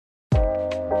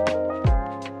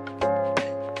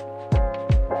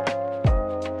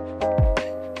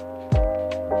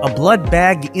A blood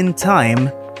bag in time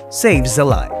saves a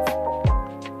life.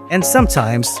 And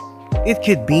sometimes, it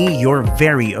could be your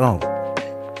very own.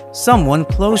 Someone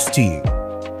close to you.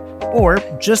 Or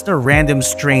just a random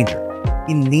stranger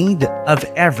in need of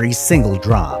every single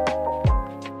drop.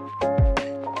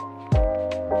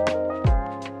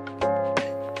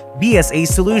 BSA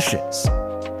Solutions,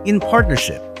 in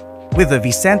partnership with the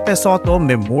Vicente Soto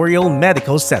Memorial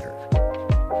Medical Center,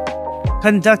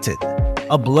 conducted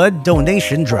a blood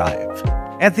donation drive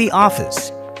at the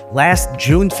office last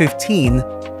June 15,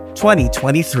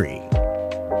 2023.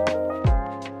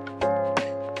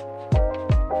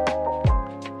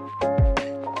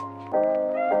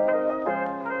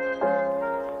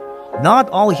 Not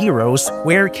all heroes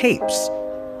wear capes.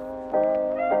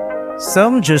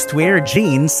 Some just wear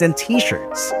jeans and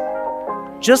t-shirts,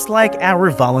 just like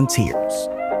our volunteers.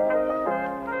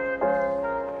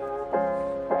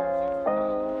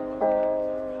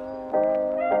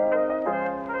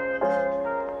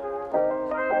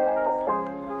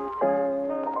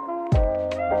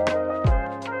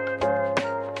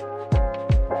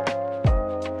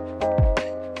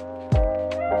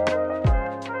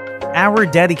 Our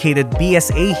dedicated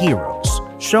BSA heroes,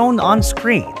 shown on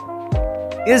screen,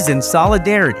 is in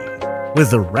solidarity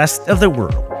with the rest of the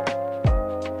world.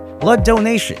 Blood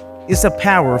donation is a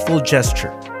powerful gesture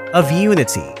of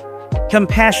unity,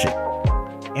 compassion,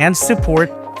 and support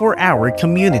for our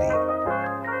community.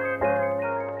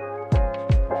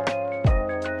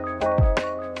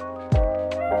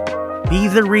 Be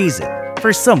the reason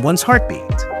for someone's heartbeat.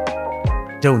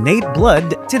 Donate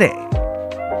blood today.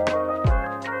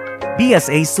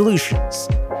 BSA Solutions,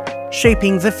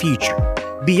 shaping the future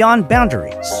beyond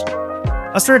boundaries.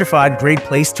 A certified great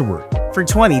place to work for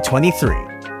 2023.